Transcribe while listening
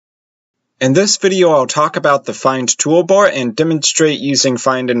In this video, I'll talk about the Find toolbar and demonstrate using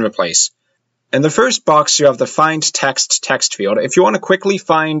Find and Replace. In the first box, you have the Find text field. If you want to quickly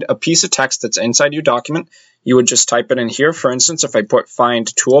find a piece of text that's inside your document, you would just type it in here. For instance, if I put Find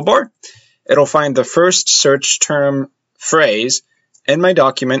toolbar, it'll find the first search term phrase in my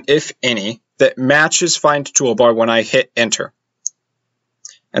document, if any, that matches Find toolbar when I hit enter.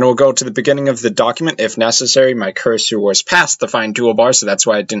 And we'll go to the beginning of the document if necessary. My cursor was past the Find toolbar, so that's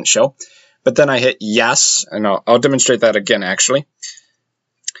why it didn't show. But then I hit yes, and I'll demonstrate that again actually.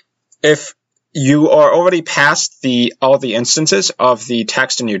 If you are already past all the instances of the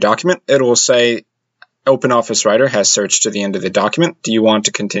text in your document, it will say OpenOffice Writer has searched to the end of the document. Do you want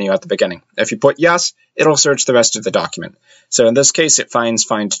to continue at the beginning? If you put yes, it'll search the rest of the document. So in this case, it finds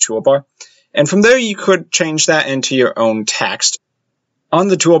Find toolbar. And from there, you could change that into your own text. On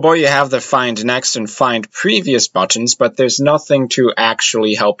the toolbar, you have the Find Next and Find Previous buttons, but there's nothing to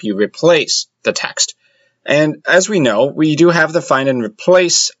actually help you replace the text. And as we know, we do have the Find and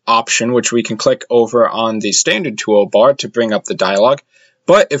Replace option, which we can click over on the standard toolbar to bring up the dialog.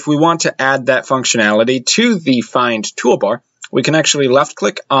 But if we want to add that functionality to the Find toolbar, we can actually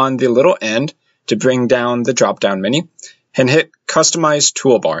left-click on the little end to bring down the drop-down menu and hit Customize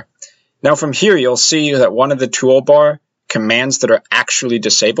Toolbar. Now from here, you'll see that one of the toolbar commands that are actually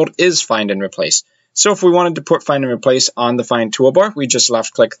disabled is Find and Replace. So if we wanted to put Find and Replace on the Find toolbar, we just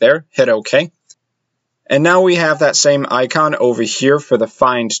left click there, hit OK. And now we have that same icon over here for the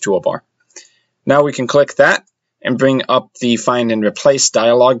Find toolbar. Now we can click that and bring up the Find and Replace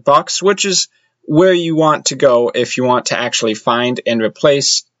dialog box, which is where you want to go if you want to actually find and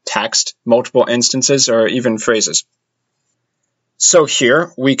replace text, multiple instances, or even phrases. So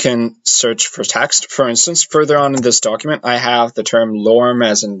here we can search for text. For instance, further on in this document, I have the term lorem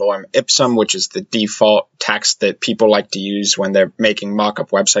as in lorem ipsum, which is the default text that people like to use when they're making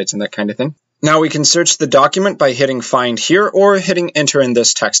mock-up websites and that kind of thing. Now we can search the document by hitting find here or hitting enter in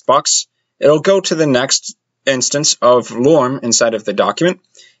this text box. It'll go to the next instance of lorem inside of the document,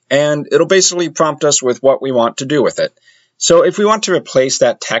 and it'll basically prompt us with what we want to do with it. So if we want to replace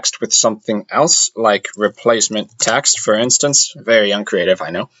that text with something else, like replacement text, for instance, very uncreative,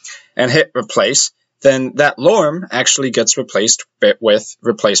 I know, and hit replace, then that lorem actually gets replaced with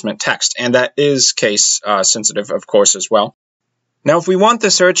replacement text. And that is case sensitive, of course, as well. Now, if we want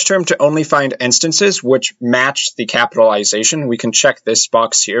the search term to only find instances which match the capitalization, we can check this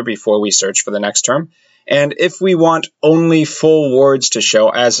box here before we search for the next term. And if we want only full words to show,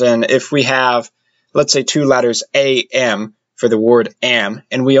 as in if we have, let's say, two letters AM for the word am,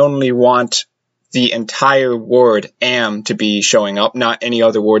 and we only want the entire word am to be showing up, not any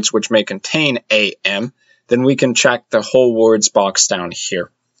other words which may contain am, then we can check the whole words box down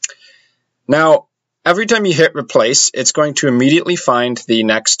here. Now, every time you hit replace, it's going to immediately find the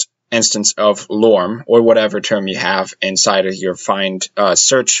next instance of lorem, or whatever term you have inside of your find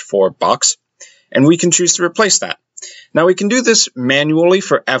search for box, and we can choose to replace that. Now we can do this manually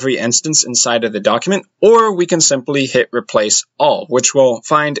for every instance inside of the document, or we can simply hit replace all, which will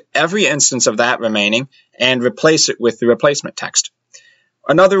find every instance of that remaining and replace it with the replacement text.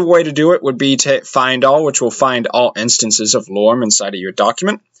 Another way to do it would be to hit find all, which will find all instances of lorem inside of your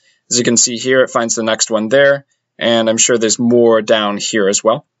document. As you can see here, it finds the next one there, and I'm sure there's more down here as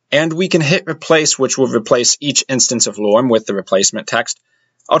well. And we can hit replace, which will replace each instance of lorem with the replacement text.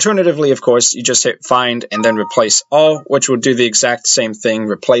 Alternatively, of course, you just hit find and then replace all, which will do the exact same thing,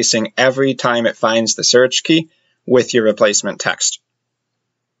 replacing every time it finds the search key with your replacement text.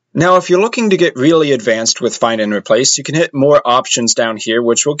 Now, if you're looking to get really advanced with find and replace, you can hit more options down here,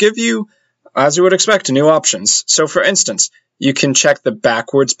 which will give you, as you would expect, new options. So for instance, you can check the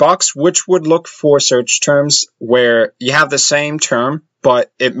backwards box, which would look for search terms where you have the same term,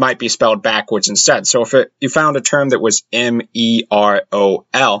 but it might be spelled backwards instead. So if you found a term that was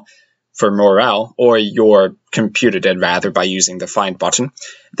M-E-R-O-L for morale, or your computer did rather by using the find button,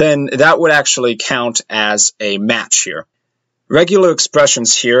 then that would actually count as a match here. Regular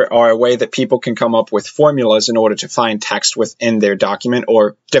expressions here are a way that people can come up with formulas in order to find text within their document,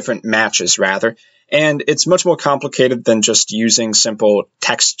 or different matches rather. And it's much more complicated than just using simple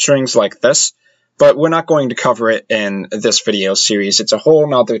text strings like this. But we're not going to cover it in this video series. It's a whole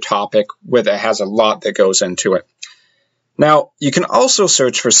nother topic that has a lot that goes into it. Now, you can also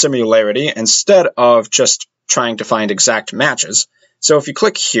search for similarity instead of just trying to find exact matches. So if you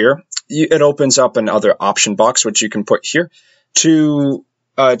click here, it opens up another option box, which you can put here to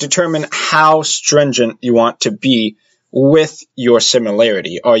determine how stringent you want to be with your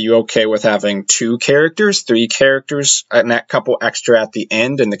similarity. Are you okay with having 2 characters, 3 characters, and that couple extra at the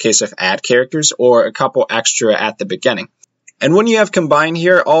end in the case of add characters, or a couple extra at the beginning? And when you have combine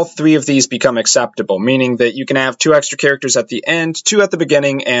here, all three of these become acceptable, meaning that you can have 2 extra characters at the end, 2 at the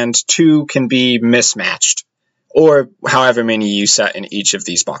beginning, and 2 can be mismatched, or however many you set in each of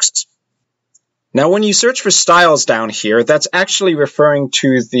these boxes. Now, when you search for styles down here, that's actually referring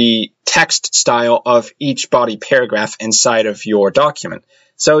to the text style of each body paragraph inside of your document.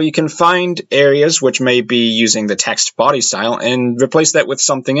 So you can find areas which may be using the text body style and replace that with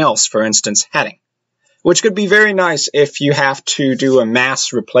something else, for instance, heading, which could be very nice if you have to do a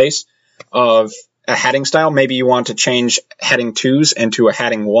mass replace of a heading style. Maybe you want to change heading 2s into a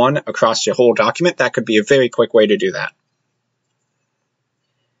heading 1 across your whole document. That could be a very quick way to do that.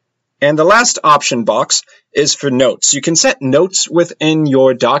 And the last option box is for notes. You can set notes within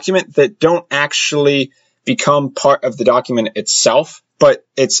your document that don't actually become part of the document itself, but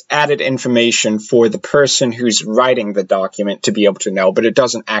it's added information for the person who's writing the document to be able to know, but it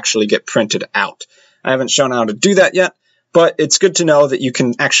doesn't actually get printed out. I haven't shown how to do that yet, but it's good to know that you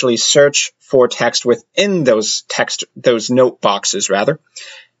can actually search for text within those note boxes rather,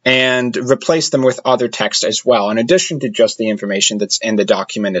 and replace them with other text as well, in addition to just the information that's in the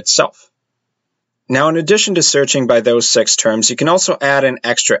document itself. Now, in addition to searching by those 6 terms, you can also add in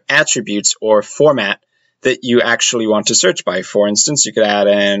extra attributes or format that you actually want to search by. For instance, you could add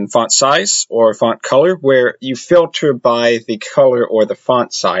in font size or font color, where you filter by the color or the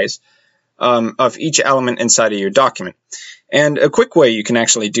font size of each element inside of your document. And a quick way you can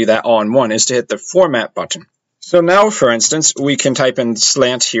actually do that all in one is to hit the Format button. So now, for instance, we can type in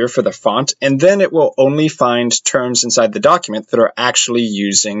slant here for the font, and then it will only find terms inside the document that are actually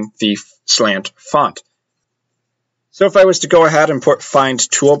using the slant font. So if I was to go ahead and put Find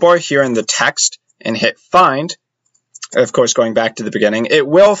Toolbar here in the text and hit Find, of course going back to the beginning, it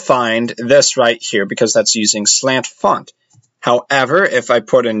will find this right here because that's using slant font. However, if I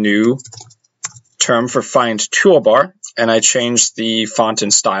put a new term for Find Toolbar, and I change the font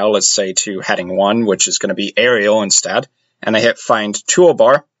and style, let's say to heading 1, which is going to be Arial instead, and I hit Find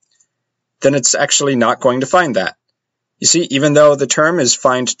Toolbar, then it's actually not going to find that. You see, even though the term is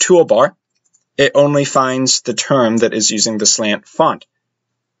Find Toolbar, it only finds the term that is using the slant font.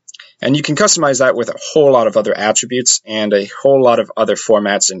 And you can customize that with a whole lot of other attributes and a whole lot of other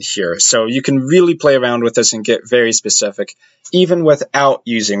formats in here. So you can really play around with this and get very specific, even without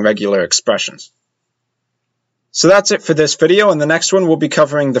using regular expressions. So that's it for this video. In the next one, we'll be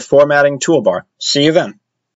covering the formatting toolbar. See you then.